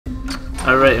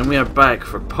Alright, and we are back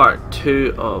for part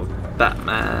 2 of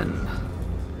Batman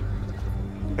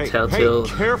Telltale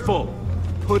careful!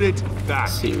 Put it back.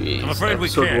 series. I'm afraid we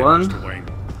Episode can't, 1. Mr. Wayne.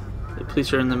 The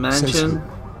police are in the mansion.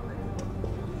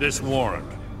 This warrant.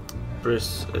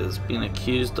 Bruce is being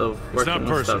accused of It's not working with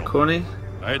personal. Falcone.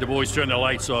 I had the boys turn the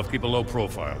lights off, keep a low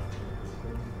profile.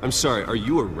 I'm sorry, are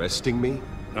you arresting me?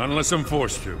 Not unless I'm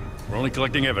forced to. We're only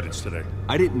collecting evidence today.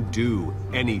 I didn't do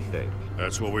anything.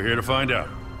 That's what we're here to find out.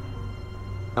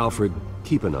 Alfred,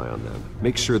 keep an eye on them.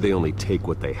 Make sure they only take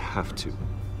what they have to.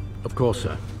 Of course,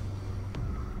 sir.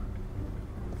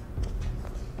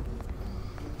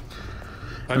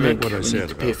 I meant what I We said need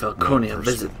to pay about Falcone a not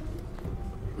visit. personal.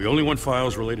 We only want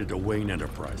files related to Wayne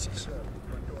Enterprises.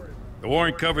 The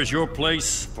warrant covers your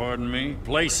place, pardon me,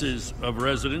 places of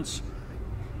residence,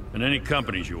 and any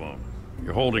companies you own.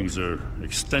 Your holdings are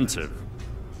extensive.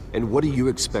 And what do you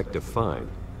expect to find?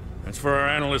 That's for our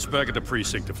analysts back at the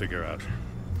precinct to figure out.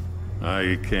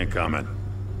 I can't comment.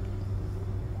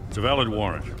 It's a valid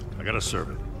warrant. I gotta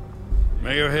serve it.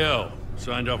 Mayor Hill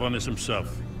signed off on this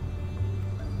himself.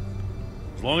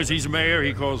 As long as he's mayor,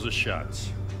 he calls the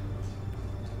shots.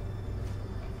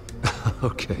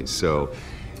 Okay, so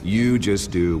you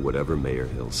just do whatever Mayor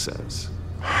Hill says.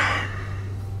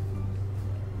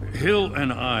 Hill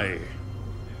and I,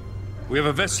 we have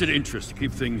a vested interest to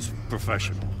keep things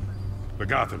professional. For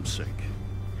Gotham's sake.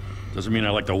 Doesn't mean I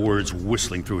like the words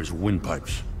whistling through his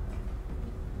windpipes.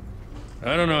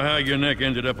 I don't know how your neck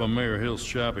ended up on Mayor Hill's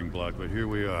shopping block, but here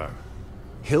we are.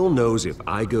 Hill knows if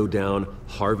I go down,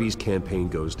 Harvey's campaign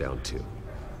goes down too.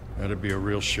 That'd be a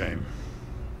real shame.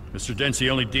 Mr. Dent's the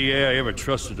only DA I ever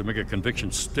trusted to make a conviction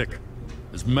stick.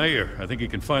 As mayor, I think he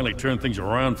can finally turn things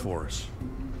around for us.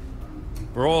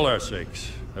 For all our sakes,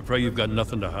 I pray you've got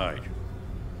nothing to hide.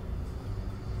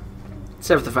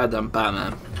 Except for the fact that I'm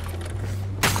Batman.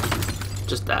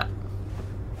 Just that.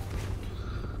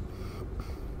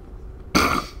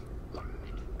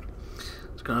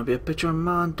 It's gonna be a picture of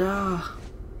Manda.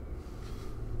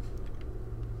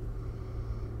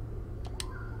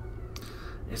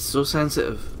 It's so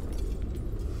sensitive.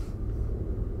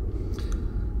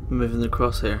 Moving the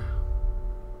crosshair.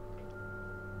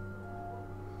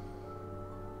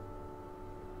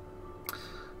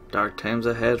 Dark times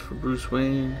ahead for Bruce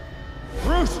Wayne.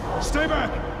 Bruce, stay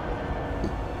back!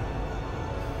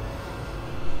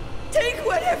 Take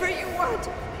whatever you want.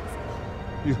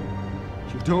 You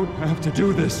don't have to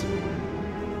do this.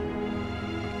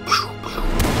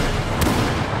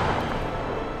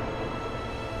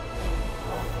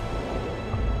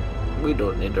 We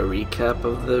don't need a recap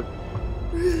of the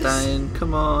dying.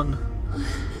 Come on.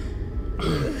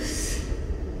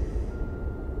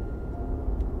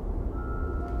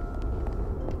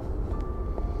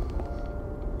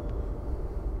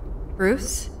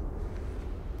 Bruce?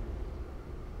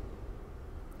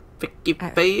 Vicky I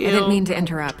Vale. didn't mean to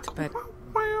interrupt, but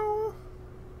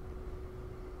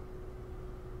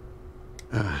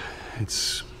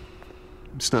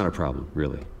It's not a problem,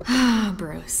 really.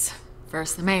 Bruce.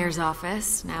 First the mayor's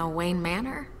office, now Wayne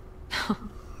Manor.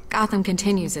 Gotham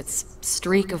continues its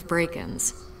streak of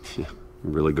break-ins.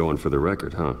 Really going for the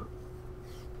record, huh?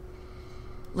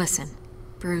 Listen,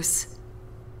 Bruce.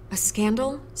 A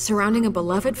scandal surrounding a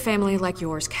beloved family like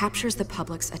yours captures the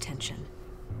public's attention.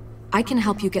 I can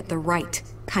help you get the right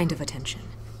kind of attention.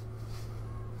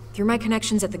 Through my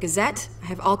connections at the Gazette, I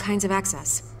have all kinds of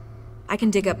access. I can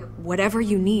dig up whatever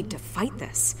you need to fight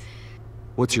this.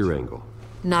 What's your angle?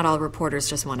 Not all reporters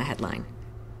just want a headline.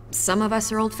 Some of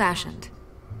us are old-fashioned.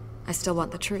 I still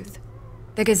want the truth.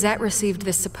 The Gazette received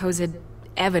this supposed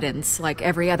evidence like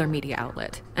every other media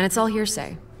outlet, and it's all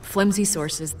hearsay. Flimsy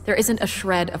sources. There isn't a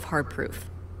shred of hard proof.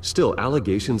 Still,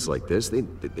 allegations like this, they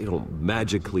don't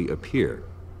magically appear.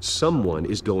 Someone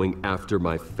is going after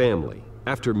my family.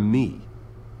 After me.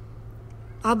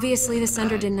 Obviously, the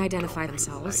sender didn't identify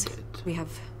themselves. We have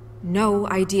no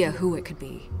idea who it could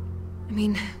be. I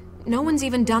mean, no one's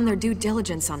even done their due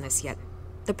diligence on this yet.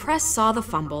 The press saw the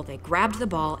fumble, they grabbed the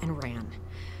ball and ran.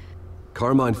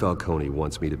 Carmine Falcone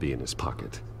wants me to be in his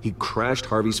pocket. He crashed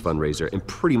Harvey's fundraiser and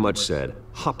pretty much said,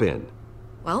 hop in.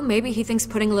 Well, maybe he thinks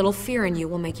putting a little fear in you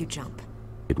will make you jump.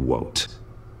 It won't.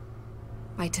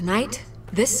 By tonight,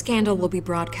 this scandal will be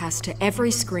broadcast to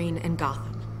every screen in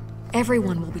Gotham.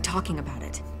 Everyone will be talking about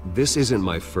it. This isn't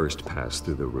my first pass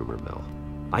through the rumor mill.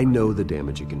 I know the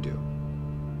damage it can do.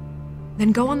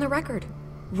 Then go on the record.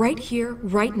 Right here,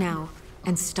 right now,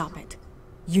 and stop it.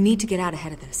 You need to get out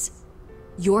ahead of this.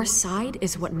 Your side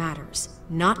is what matters,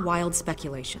 not wild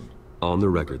speculation. On the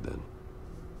record, then.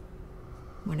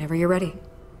 Whenever you're ready.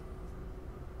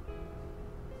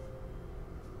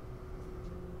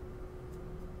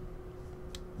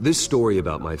 This story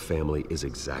about my family is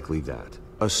exactly that.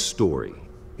 A story.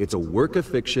 It's a work of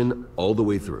fiction all the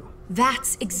way through.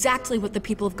 That's exactly what the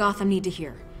people of Gotham need to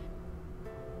hear.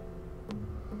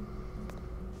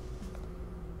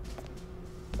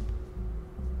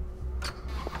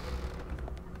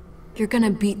 You're gonna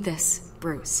beat this,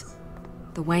 Bruce.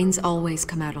 The Waynes always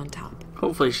come out on top.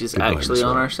 Hopefully she's Goodbye, actually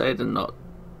on Miss our side and not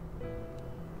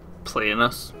playing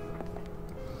us.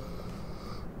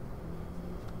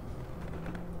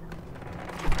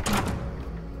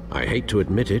 I hate to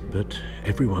admit it, but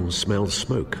everyone smells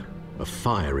smoke. A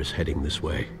fire is heading this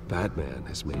way. Batman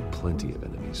has made plenty of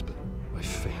enemies, but my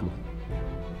family...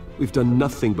 We've done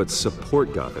nothing but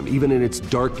support Gotham, even in its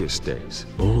darkest days.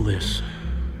 All this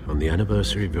on the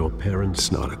anniversary of your parents'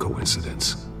 It's not a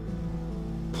coincidence.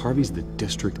 Harvey's the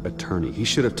district attorney. He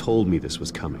should have told me this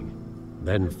was coming.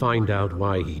 Then find out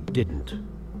why he didn't.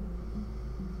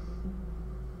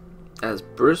 As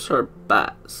Bruce or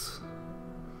Bats?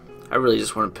 I really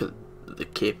just want to put the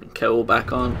cape and cowl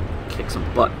back on, kick some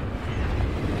butt.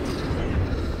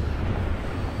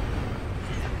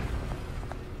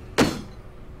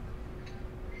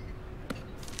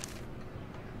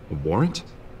 A warrant?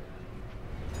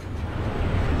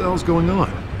 What the hell's going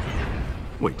on?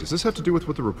 Wait, does this have to do with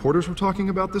what the reporters were talking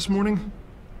about this morning?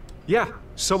 Yeah,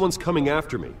 someone's coming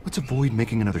after me. Let's avoid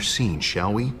making another scene,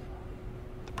 shall we?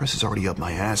 The press is already up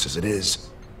my ass as it is.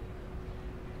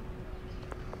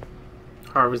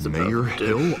 Harvey's the Mayor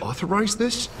Hill authorized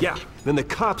this? Yeah, then the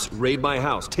cops raid my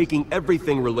house, taking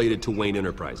everything related to Wayne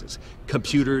Enterprises.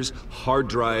 Computers, hard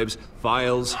drives,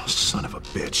 files. Oh, son of a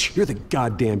bitch. You're the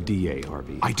goddamn DA,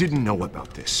 Harvey. I didn't know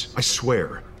about this. I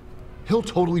swear. Hill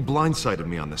totally blindsided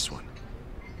me on this one.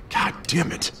 God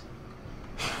damn it.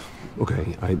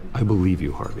 Okay, I believe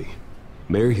you, Harvey.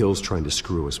 Mayor Hill's trying to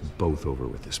screw us both over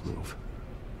with this move.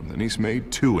 And then he's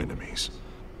made 2 enemies.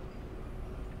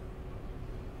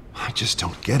 I just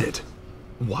don't get it.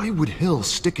 Why would Hill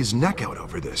stick his neck out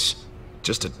over this?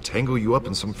 Just to tangle you up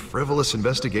in some frivolous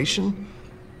investigation?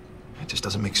 It just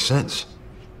doesn't make sense.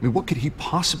 I mean, what could he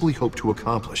possibly hope to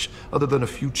accomplish other than a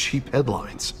few cheap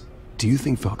headlines? Do you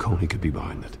think Falcone could be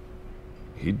behind it?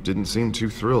 He didn't seem too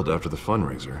thrilled after the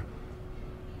fundraiser.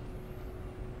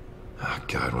 Oh,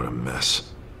 God, what a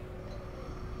mess.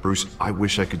 Bruce, I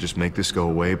wish I could just make this go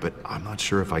away, but I'm not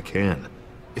sure if I can.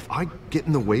 If I get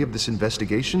in the way of this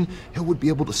investigation, Hill would be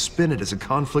able to spin it as a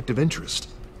conflict of interest.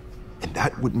 And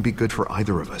that wouldn't be good for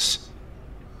either of us.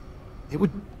 It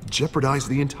would jeopardize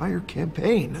the entire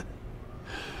campaign.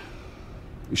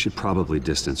 You should probably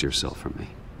distance yourself from me.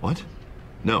 What?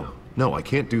 No, I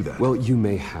can't do that. Well, you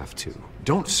may have to.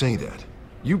 Don't say that.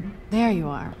 You... There you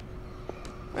are.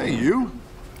 Hey, you?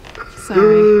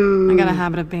 Sorry, I got a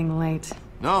habit of being late.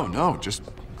 No, just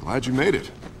glad you made it.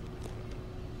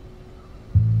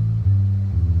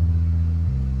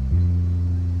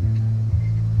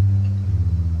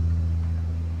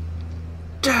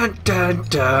 Dun dun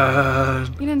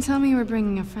dun. You didn't tell me you were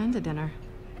bringing a friend to dinner.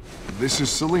 This is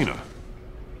Selina.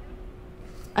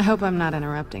 I hope I'm not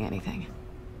interrupting anything.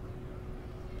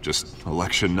 Just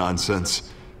election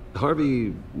nonsense.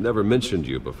 Harvey never mentioned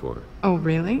you before. Oh,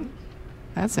 really?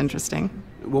 That's interesting.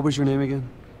 What was your name again?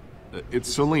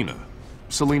 It's Selina.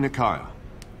 Selina Kyle.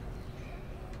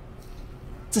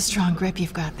 It's a strong grip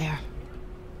you've got there.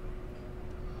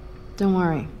 Don't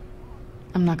worry.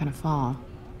 I'm not gonna fall.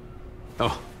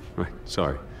 Oh, right,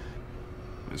 sorry.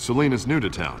 Selina's new to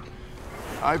town.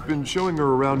 I've been showing her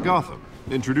around Gotham,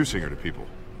 introducing her to people.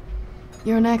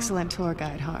 You're an excellent tour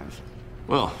guide, Harv.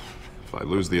 Well, if I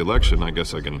lose the election, I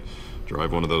guess I can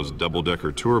drive one of those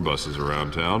double-decker tour buses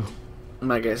around town.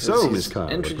 My guess So, is Miss he's Kyle, what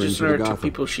brings introducing you her to to Gotham?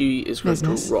 people she is going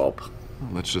Business. to rob.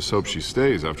 Well, let's just hope she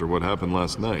stays after what happened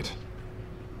last night.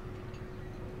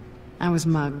 I was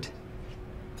mugged.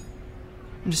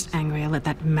 I'm just angry I let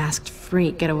that masked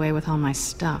freak get away with all my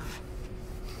stuff.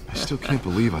 I still can't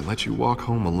believe I let you walk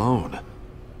home alone.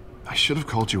 I should have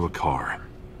called you a car.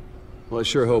 Well, I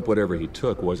sure hope whatever he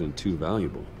took wasn't too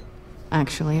valuable.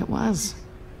 Actually, it was.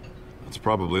 It's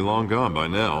probably long gone by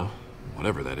now,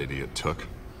 whatever that idiot took.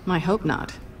 I hope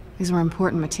not. These were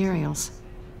important materials.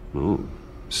 Ooh,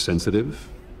 sensitive?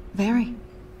 Very.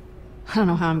 I don't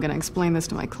know how I'm gonna explain this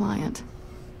to my client.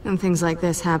 And things like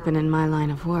this happen in my line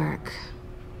of work.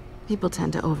 People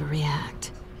tend to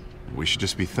overreact. We should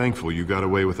just be thankful you got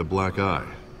away with a black eye.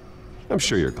 I'm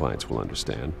sure your clients will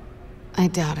understand. I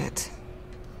doubt it.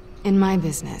 In my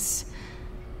business,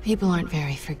 people aren't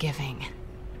very forgiving.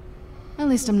 At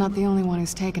least I'm not the only one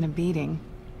who's taken a beating.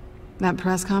 That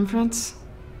press conference?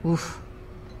 Oof.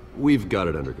 We've got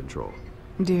it under control.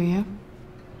 Do you?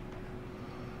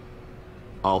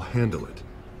 I'll handle it.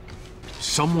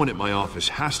 Someone at my office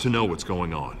has to know what's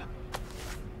going on.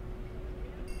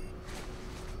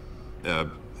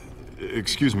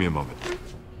 Excuse me a moment.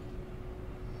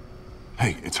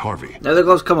 Hey, it's Harvey. Now the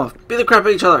gloves come off. Beat the crap out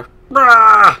of each other.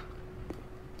 Brah!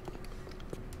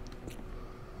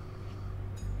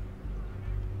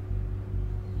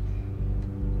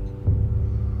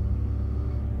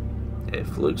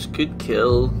 If looks could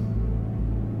kill.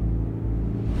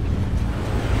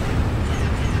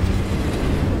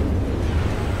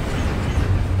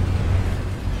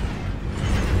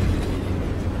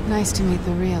 Nice to meet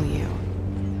the real you.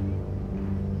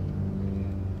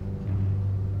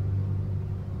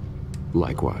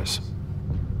 Likewise.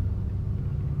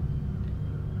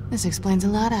 This explains a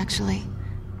lot, actually.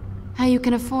 How you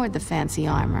can afford the fancy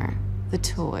armor, the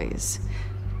toys.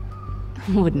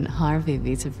 Wouldn't Harvey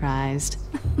be surprised?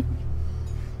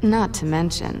 Not to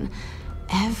mention,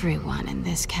 everyone in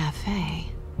this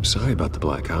cafe. Sorry about the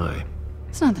black eye.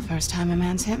 It's not the first time a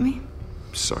man's hit me.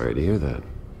 Sorry to hear that.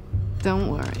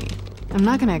 Don't worry. I'm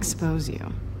not gonna expose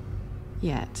you.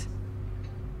 Yet.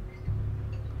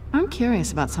 I'm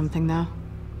curious about something, though.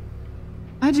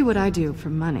 I do what I do for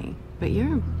money, but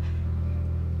you're...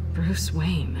 Bruce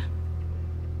Wayne.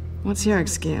 What's your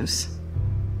excuse?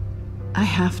 I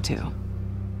have to.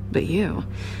 But you...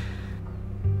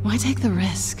 Why take the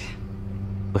risk?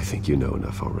 I think you know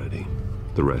enough already.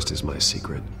 The rest is my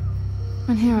secret.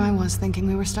 And here I was thinking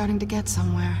we were starting to get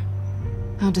somewhere.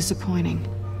 How disappointing.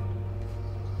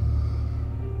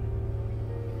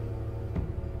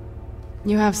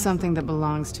 You have something that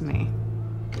belongs to me.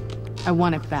 I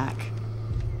want it back.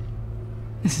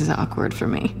 This is awkward for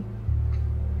me.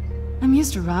 I'm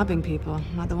used to robbing people,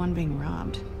 not the one being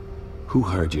robbed. Who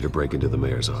hired you to break into the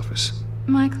mayor's office?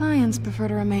 My clients prefer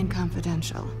to remain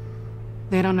confidential.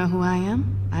 They don't know who I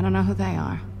am, I don't know who they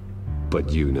are.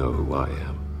 But you know who I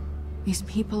am. These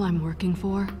people I'm working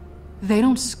for, they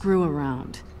don't screw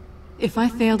around. If I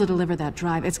fail to deliver that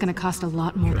drive, it's gonna cost a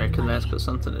lot more I than reckon money. that's got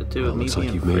something to do Well, with me looks being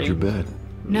like you've made your framed. bed.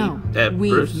 No,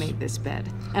 Bruce. we've made this bed,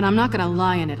 and I'm not gonna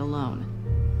lie in it alone.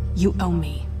 You owe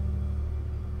me.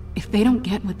 If they don't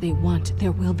get what they want,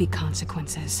 there will be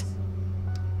consequences.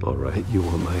 All right, you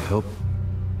want my help?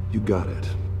 You got it.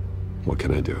 What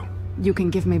can I do? You can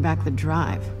give me back the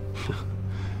drive.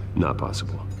 Not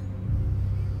possible.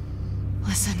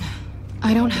 Listen,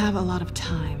 I don't have a lot of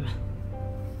time.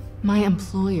 My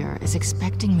employer is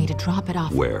expecting me to drop it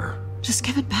off. Where? Just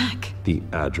give it back. The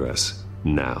address,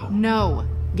 now. No,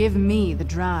 give me the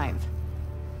drive.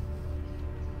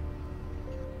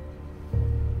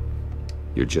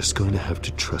 You're just going to have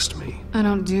to trust me. I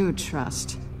don't do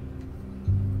trust.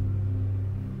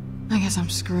 I guess I'm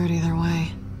screwed either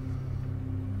way.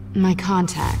 My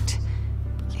contact,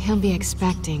 he'll be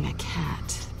expecting a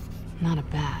cat, not a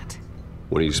bat.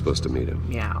 When are you supposed to meet him?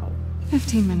 Meow.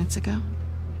 15 minutes ago.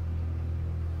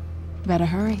 Better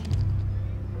hurry.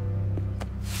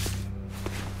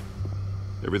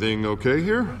 Everything okay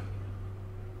here?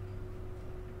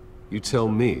 You tell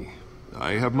me.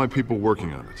 I have my people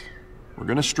working on it. We're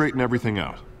gonna straighten everything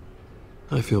out.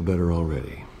 I feel better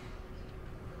already.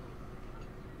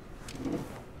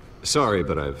 Sorry,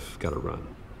 but I've got to run.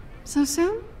 So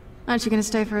soon? Aren't you gonna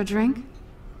stay for a drink?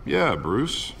 Yeah,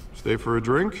 Bruce. Stay for a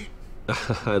drink?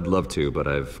 I'd love to, but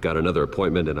I've got another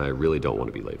appointment and I really don't want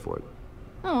to be late for it.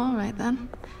 Oh, all right then.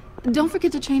 Don't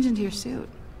forget to change into your suit.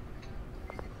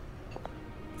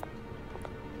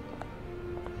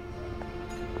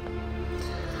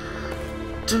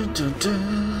 Dun, dun,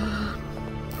 dun.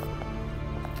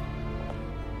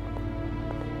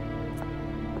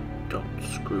 Don't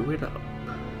screw it up.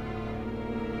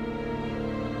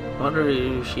 I wonder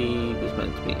who she was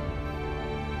meant to be.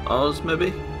 Oz,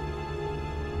 maybe?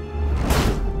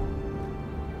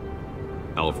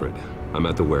 Alfred, I'm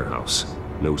at the warehouse.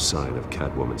 No sign of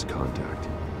Catwoman's contact.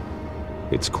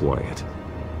 It's quiet.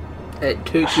 It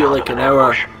took you like an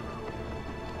hour.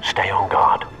 Stay on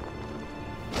guard.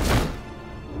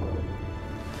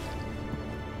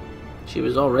 She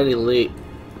was already late.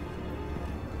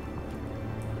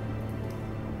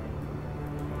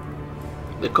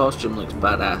 The costume looks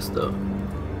badass though.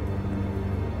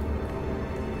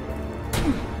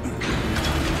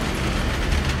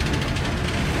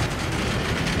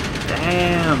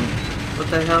 Damn! What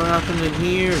the hell happened in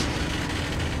here?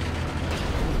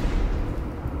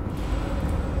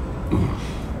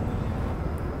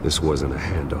 This wasn't a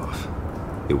handoff.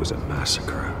 It was a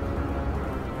massacre.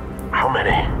 How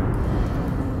many?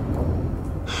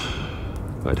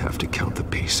 I'd have to count the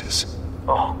pieces.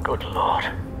 Oh, good lord.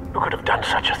 Who could have done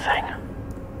such a thing?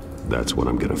 That's what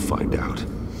I'm gonna find out.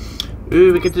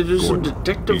 Ooh, we get to do some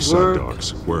detective Eastside work.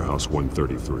 Docks, Warehouse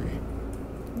 133.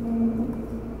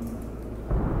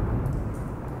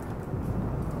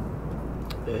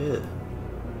 Ew.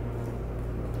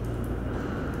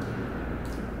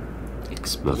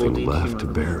 Nothing left to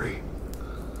bury.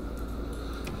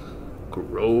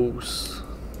 Gross.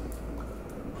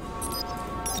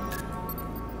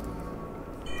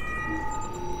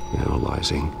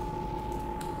 Analyzing.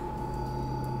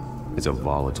 It's a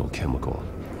volatile chemical.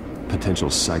 Potential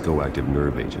psychoactive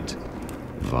nerve agent.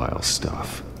 Vile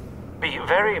stuff. Be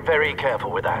very, very careful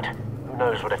with that. Who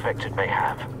knows what effects it may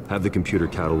have. Have the computer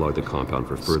catalog the compound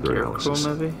for further Scarecrow, analysis.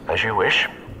 maybe? As you wish.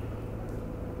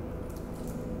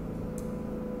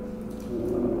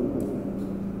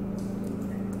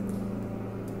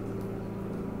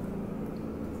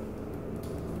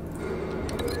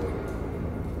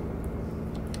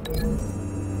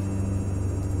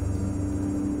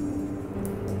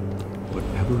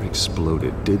 Whatever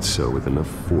exploded did so with enough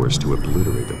force to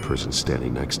obliterate the person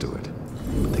standing next to it.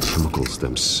 But the chemicals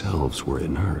themselves were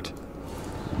inert,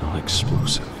 not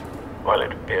explosive. Well,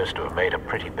 it appears to have made a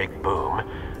pretty big boom.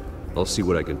 I'll see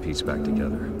what I can piece back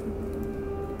together.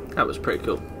 That was pretty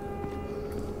cool.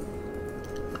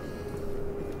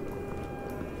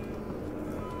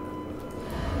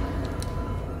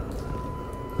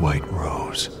 White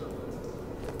Rose.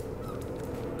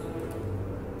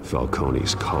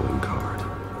 Falcone's calling card.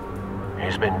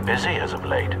 He's been busy as of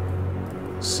late.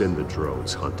 Send the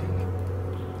drones hunting.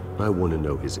 I want to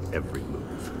know his every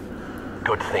move.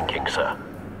 Good thinking, sir.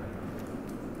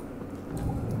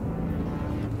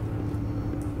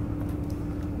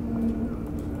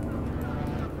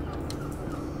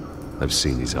 I've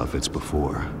seen these outfits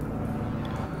before.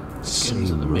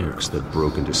 Skins in the Same mirror. mercs that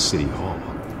broke into City Hall.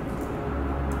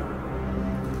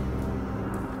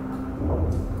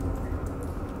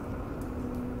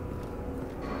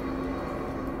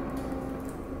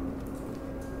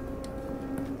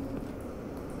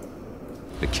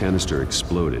 The canister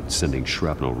exploded, sending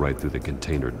shrapnel right through the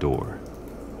container door.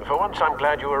 For once, I'm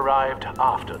glad you arrived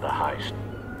after the heist.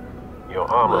 Your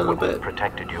armor Little wouldn't have bit.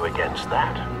 protected you against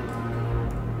that.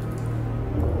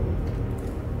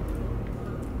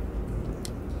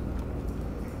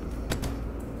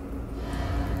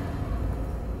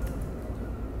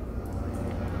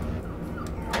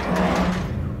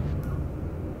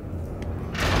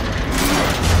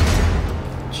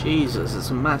 Jesus, it's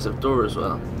a massive door as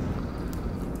well.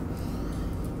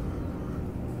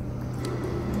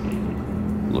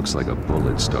 Looks like a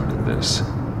bullet started this.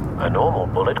 A normal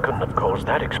bullet couldn't have caused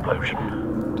that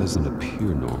explosion. Doesn't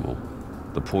appear normal.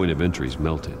 The point of entry's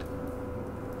melted.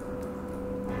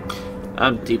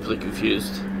 I'm deeply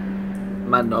confused.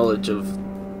 My knowledge of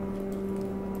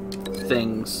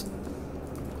things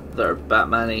that are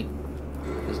Batman-y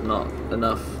is not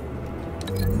enough.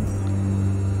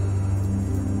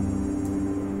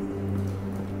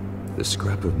 The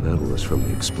scrap of metal is from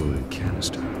the exploded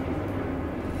canister.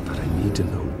 But I need to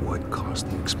know what caused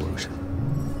the explosion.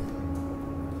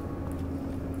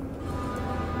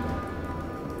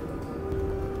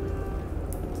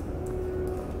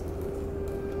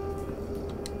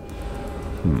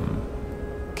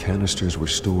 Canisters were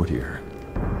stored here.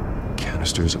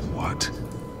 Canisters of what?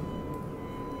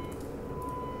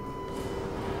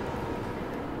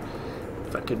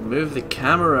 If I could move the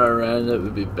camera around, it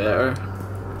would be better.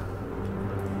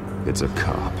 It's a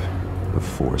cop. The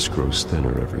force grows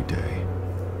thinner every day.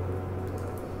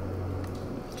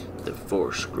 The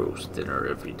force grows thinner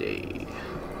every day.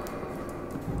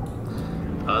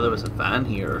 Oh, there was a van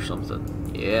here or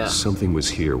something. Yeah. Something was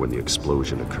here when the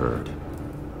explosion occurred.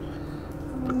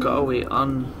 But got away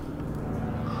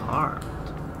unharmed.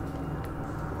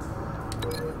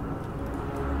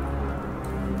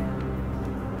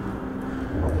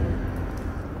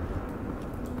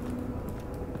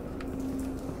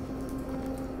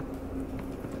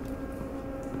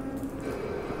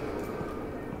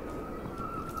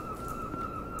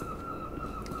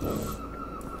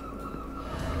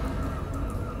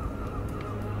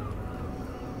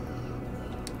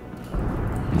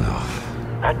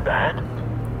 That bad?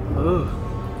 Oh.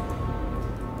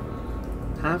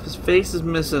 Half his face is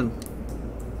missing.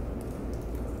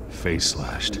 Face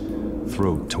slashed.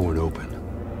 Throat torn open.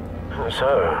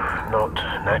 So, not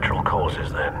natural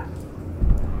causes then.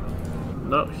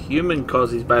 Not human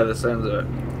causes by the sounds of it.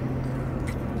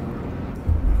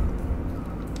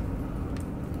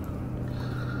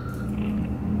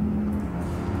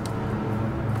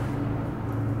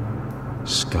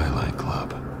 Skyline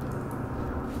Club.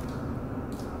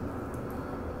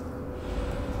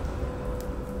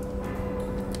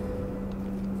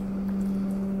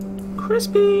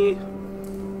 Crispy!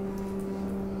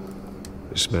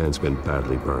 This man's been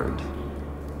badly burned,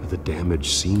 but the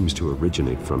damage seems to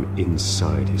originate from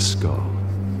inside his skull.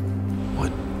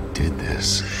 What did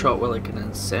this? Shot with like an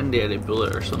incendiary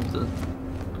bullet or something.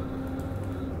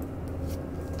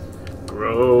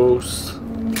 Gross.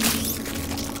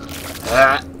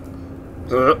 Ah.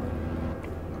 Oh.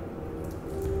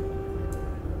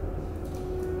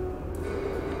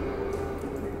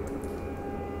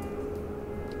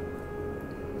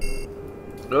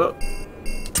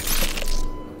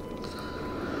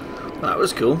 That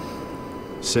was cool.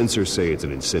 Sensors say it's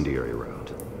an incendiary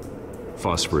round.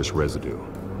 Phosphorus residue.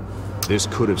 This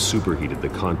could have superheated the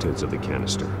contents of the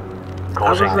canister.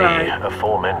 Causing right. the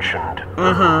aforementioned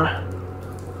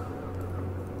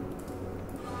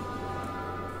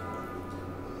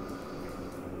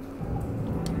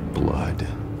Blood.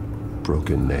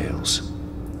 Broken nails.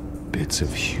 Bits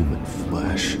of human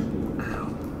flesh.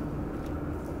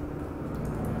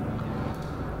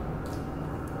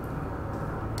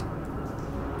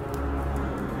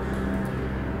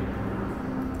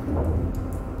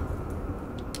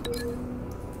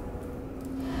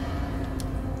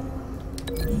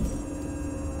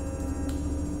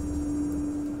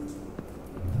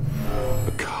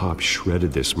 A cop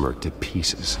shredded this merc to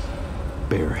pieces,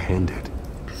 barehanded.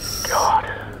 God,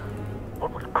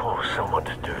 what would cause someone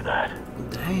to do that?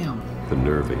 Damn. The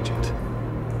nerve agent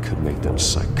could make them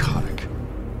psychotic.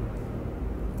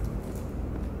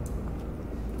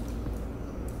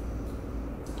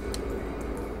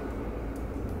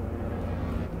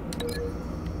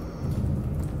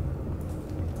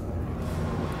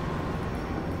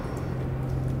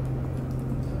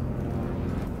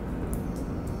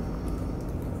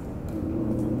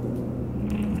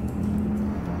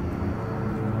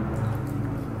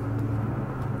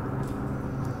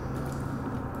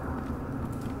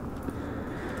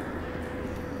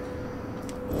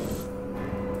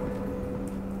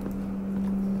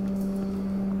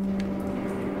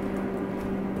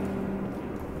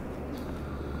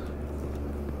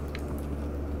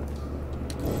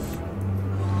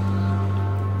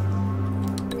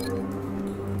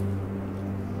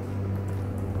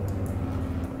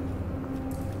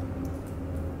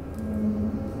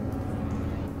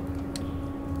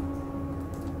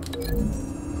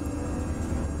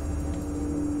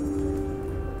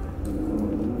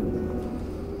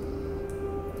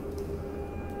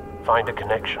 Find a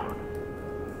connection.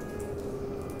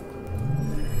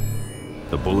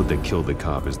 The bullet that killed the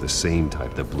cop is the same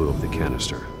type that blew up the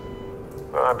canister.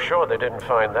 Well, I'm sure they didn't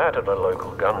find that at a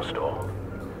local gun store.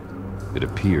 It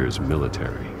appears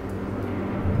military.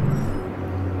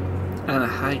 And a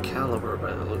high caliber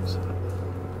by the looks of it.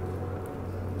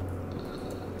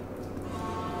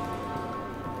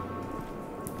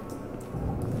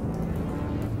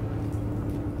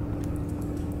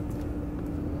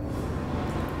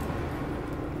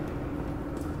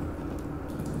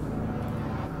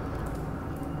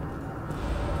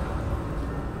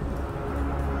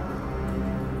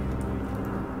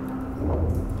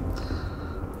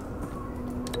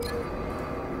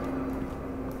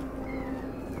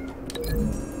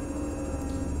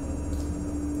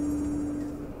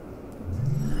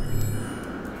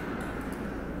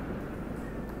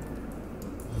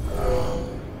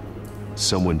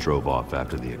 Someone drove off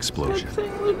after the explosion. That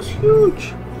thing looks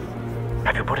huge.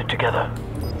 Have you put it together?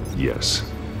 Yes.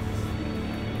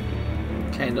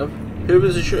 Kind of. Who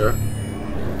was the shooter?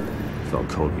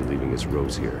 Falcone leaving his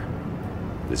rose here.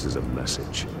 This is a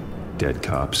message. Dead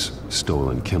cops,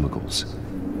 stolen chemicals.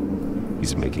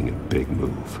 He's making a big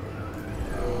move.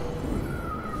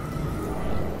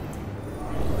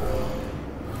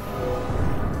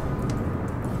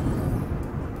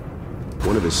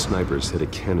 One of his snipers hit a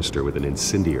canister with an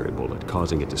incendiary bullet,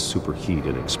 causing it to superheat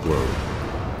and explode.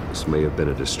 This may have been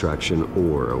a distraction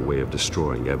or a way of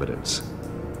destroying evidence.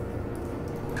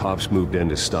 Cops moved in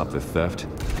to stop the theft.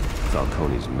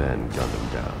 Falcone's men gunned him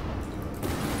down.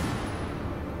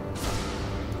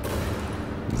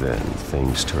 Then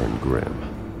things turned grim.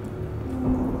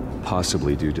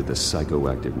 Possibly due to the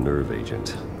psychoactive nerve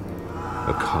agent.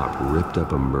 A cop ripped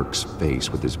up a merc's face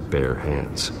with his bare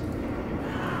hands.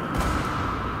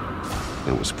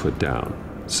 And was put down.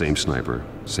 Same sniper,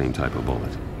 same type of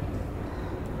bullet.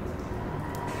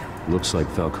 Looks like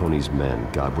Falcone's men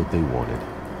got what they wanted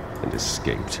and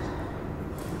escaped.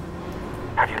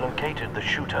 Have you located the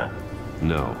shooter?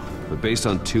 No, but based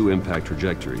on two impact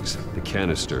trajectories, the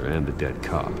canister and the dead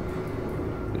cop,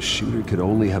 the shooter could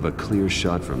only have a clear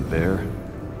shot from there,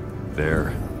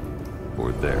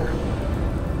 or there,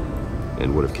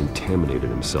 and would have contaminated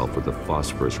himself with the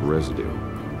phosphorus residue.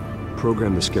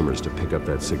 Program the skimmers to pick up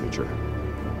that signature.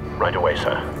 Right away,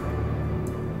 sir.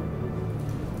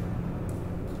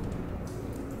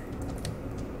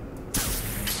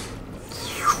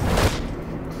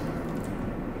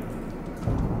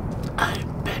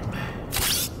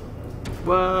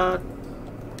 What?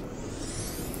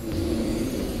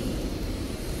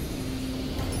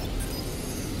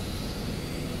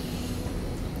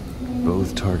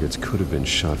 Both targets could have been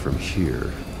shot from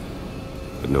here,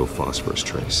 but no phosphorus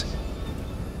trace.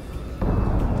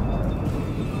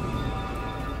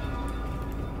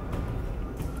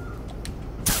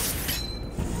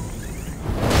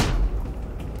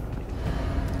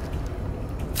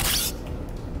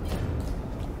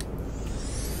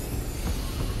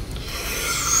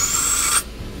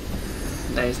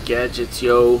 Nice gadgets,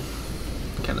 yo.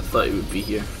 Kinda thought he would be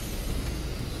here.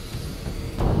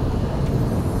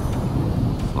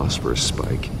 Phosphorus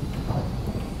spike.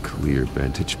 Clear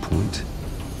vantage point.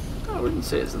 I wouldn't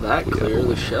say it's that We clear. have a The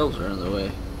winner. shells are in the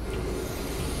way.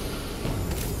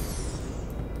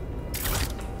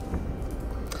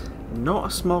 Not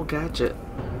a small gadget.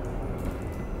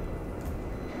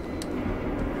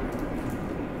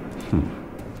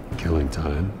 Killing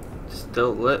time.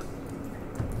 Still lit.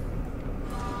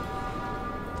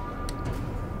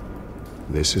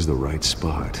 This is the right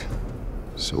spot.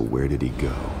 So where did he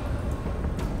go?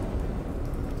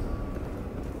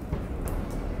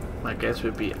 My guess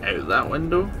would be out that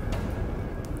window.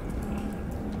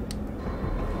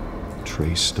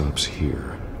 Trace stops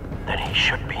here. Then he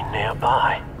should be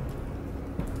nearby.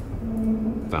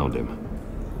 Found him.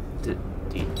 Did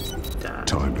he die?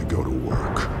 Time to go to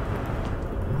work.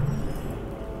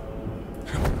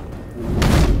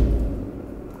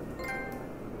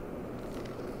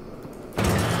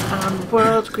 I'm the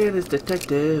world's greatest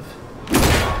detective.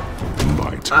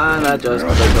 Might. And I just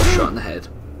got shot in the head.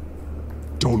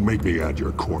 Don't make me add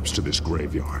your corpse to this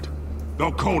graveyard.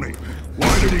 Falcone,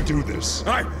 why did he do this?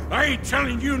 I ain't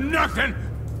telling you nothing.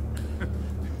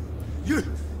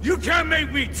 You can't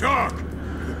make me talk.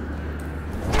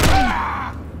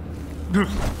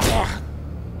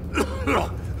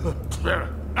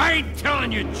 I ain't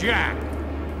telling you, Jack.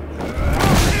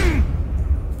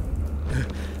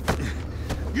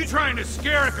 You trying to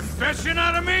scare a confession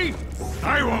out of me?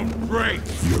 I won't break.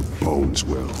 Your bones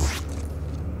will.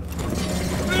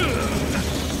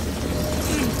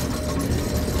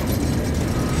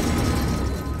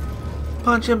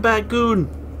 Punch him back, goon.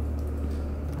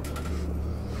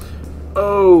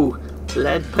 Oh,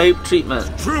 lead pipe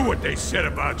treatment. True what they said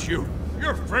about you.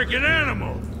 You're a freaking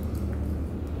animal.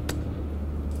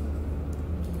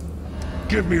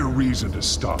 Give me a reason to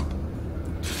stop.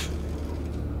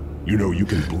 You know you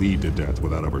can bleed to death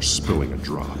without ever spilling a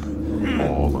drop.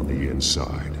 All on the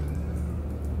inside.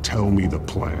 Tell me the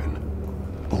plan,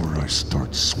 or I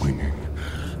start swinging.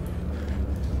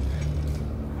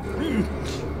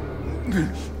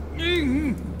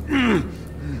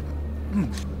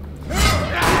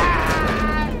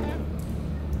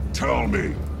 Tell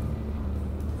me.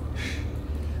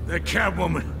 The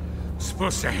Catwoman was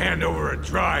supposed to hand over a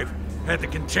drive. Had the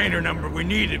container number we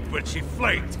needed, but she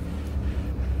flaked.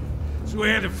 So we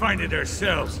had to find it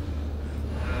ourselves.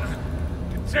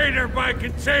 Container by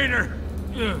container.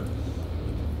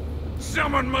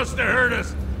 Someone must have heard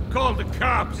us. Called the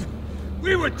cops.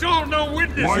 We were told no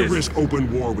witnesses. Why risk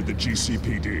open war with the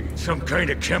GCPD? Some kind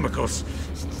of chemicals.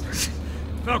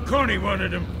 Falcone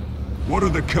wanted them. What are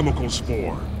the chemicals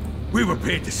for? We were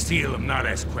paid to steal them, not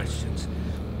ask questions.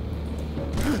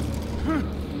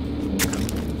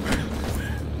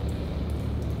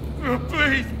 Oh,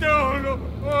 please, no.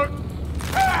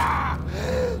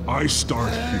 I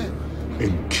start here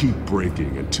and keep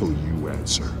breaking until you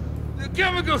answer. The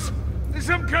chemicals! There's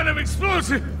some kind of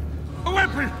explosive! A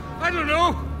weapon! I don't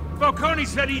know! Falcone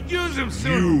said he'd use them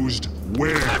soon! Used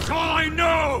where? That's all I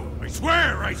know! I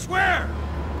swear!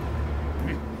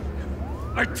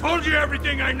 I told you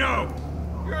everything I know!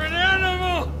 You're an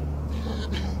animal!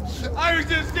 I was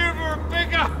just here for a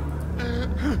pickup!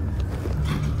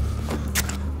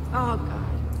 Oh,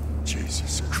 God.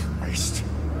 Jesus Christ.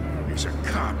 These are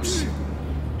cops.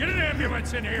 Get an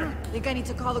ambulance in here! I think I need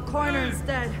to call the coroner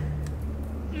instead.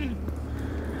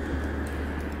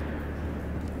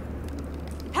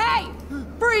 Hey!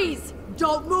 Freeze!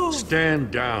 Don't move!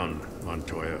 Stand down,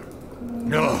 Montoya.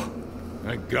 No.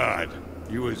 Thank God.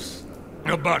 He was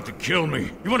about to kill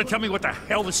me. You want to tell me what the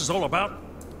hell this is all about?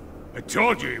 I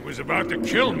told you he was about to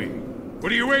kill me.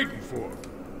 What are you waiting for?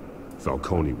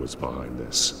 Falcone was behind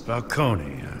this.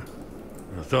 Falcone,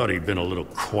 I thought he'd been a little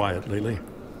quiet lately.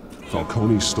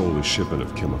 Falcone stole a shipment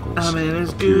of chemicals. I mean,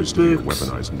 it's appears good to be a books.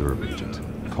 weaponized nerve agent.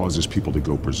 Causes people to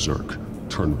go berserk,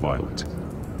 turn violent.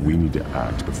 We need to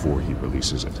act before he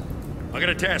releases it. I got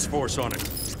a task force on it.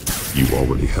 You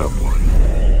already have one.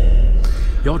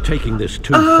 You're taking this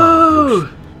too Oh! far,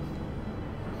 Bruce.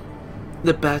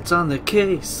 The bat's on the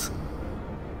case.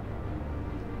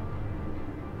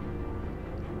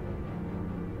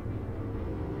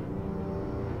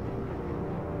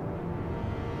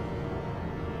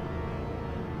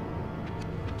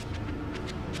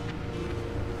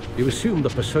 You assume the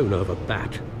persona of a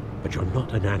bat, but you're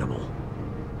not an animal.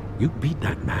 You beat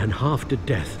that man half to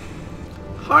death.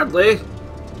 Hardly.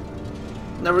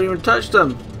 Never even touched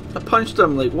him. I punched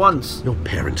him like once. Your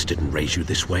parents didn't raise you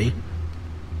this way.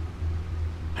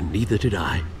 And neither did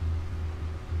I.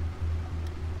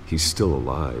 He's still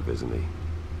alive, isn't he?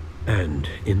 And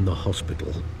in the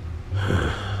hospital.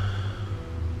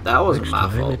 That wasn't Next my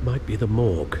time fault. it might be the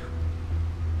morgue.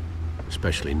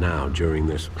 Especially now, during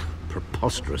this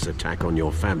preposterous attack on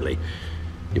your family.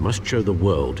 You must show the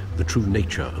world the true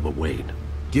nature of a Wayne.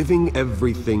 Giving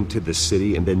everything to the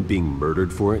city and then being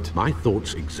murdered for it? My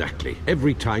thoughts exactly.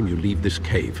 Every time you leave this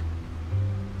cave.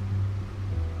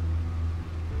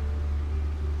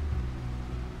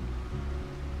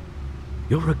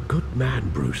 You're a good man,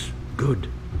 Bruce. Good.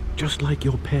 Just like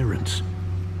your parents.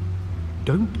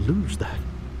 Don't lose that.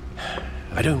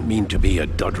 I don't mean to be a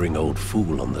doddering old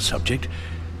fool on the subject,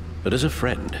 but as a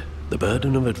friend, the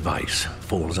burden of advice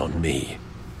falls on me.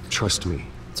 Trust me,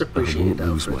 It's I won't appreciated,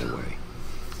 lose my Alfred. way.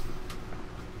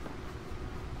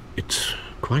 It's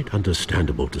quite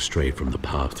understandable to stray from the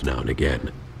path now and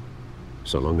again,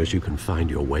 so long as you can find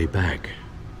your way back.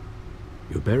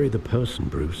 You bury the person,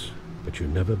 Bruce, but you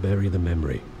never bury the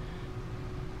memory.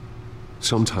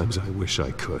 Sometimes I wish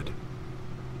I could.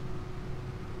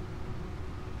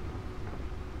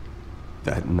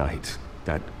 That night,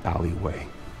 that alleyway,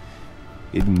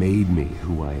 it made me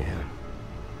who I am.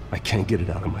 I can't get it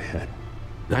out of my head.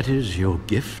 That is your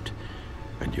gift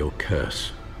and your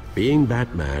curse. Being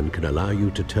Batman can allow you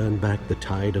to turn back the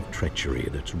tide of treachery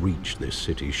that's reached this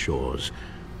city's shores,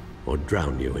 or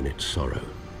drown you in its sorrow.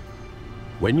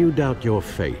 When you doubt your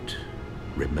fate,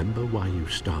 remember why you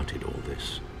started all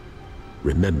this.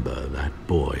 Remember that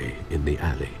boy in the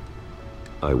alley.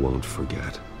 I won't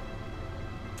forget.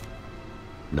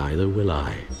 Neither will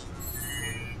I.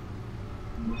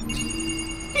 Bing,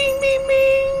 bing,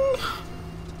 bing.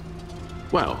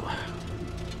 Well,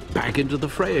 back into the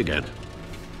fray again.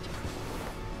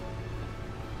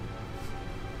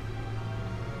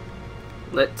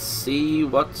 Let's see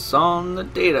what's on the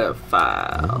data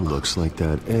file. Looks like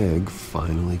that egg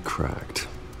finally cracked.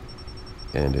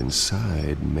 And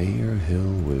inside, Mayor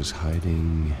Hill was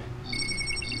hiding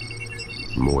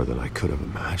more than I could have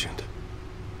imagined.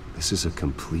 This is a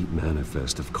complete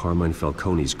manifest of Carmine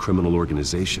Falcone's criminal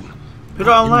organization. Put it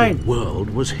online. What in the world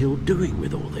was Hill doing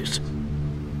with all this?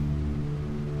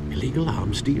 Illegal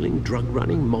arms dealing, drug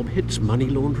running, mob hits, money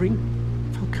laundering?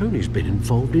 Falcone's been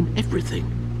involved in everything.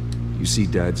 You see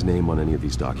Dad's name on any of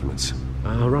these documents?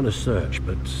 I'll run a search,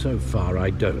 but so far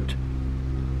I don't.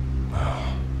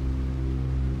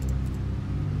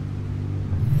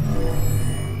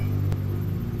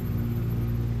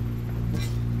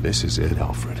 This is it,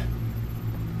 Alfred.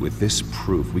 With this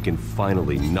proof, we can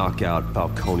finally knock out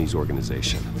Falcone's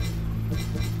organization.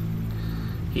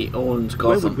 He owns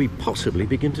Where Gotham. would we possibly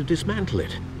begin to dismantle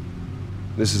it?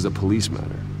 This is a police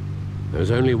matter. There's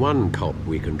only one cop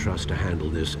we can trust to handle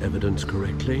this evidence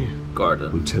correctly.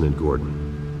 Gordon. Lieutenant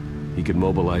Gordon. He could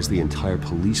mobilize the entire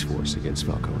police force against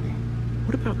Falcone.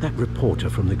 What about that reporter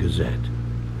from the Gazette?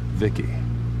 Vicky.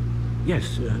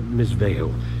 Yes, Miss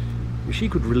Vale. She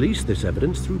could release this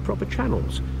evidence through proper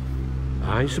channels.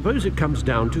 I suppose it comes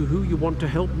down to who you want to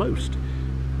help most.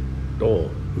 Or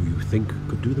who you think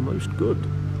could do the most good.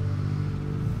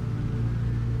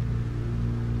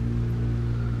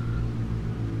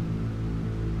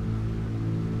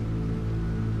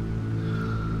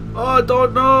 Oh, I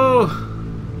don't know.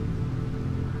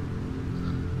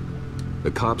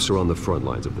 The cops are on the front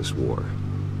lines of this war.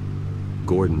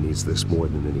 Gordon needs this more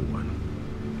than anyone.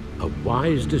 A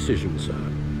wise decision, sir.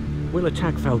 We'll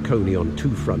attack Falcone on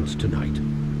two fronts tonight.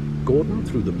 Gordon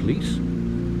through the police,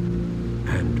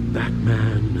 and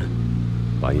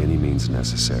Batman... by any means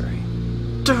necessary.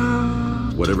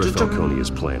 Whatever Falcone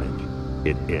is planning,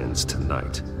 it ends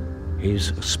tonight. He's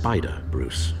a spider,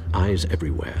 Bruce. Eyes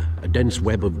everywhere. A dense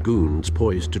web of goons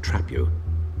poised to trap you.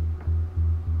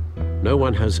 No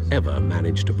one has ever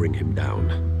managed to bring him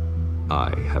down.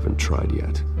 I haven't tried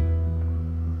yet.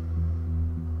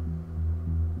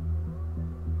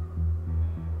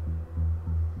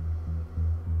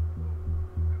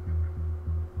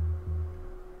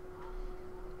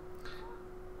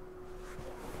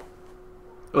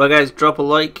 Well, guys, drop a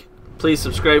like. Please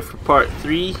subscribe for part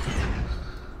 3.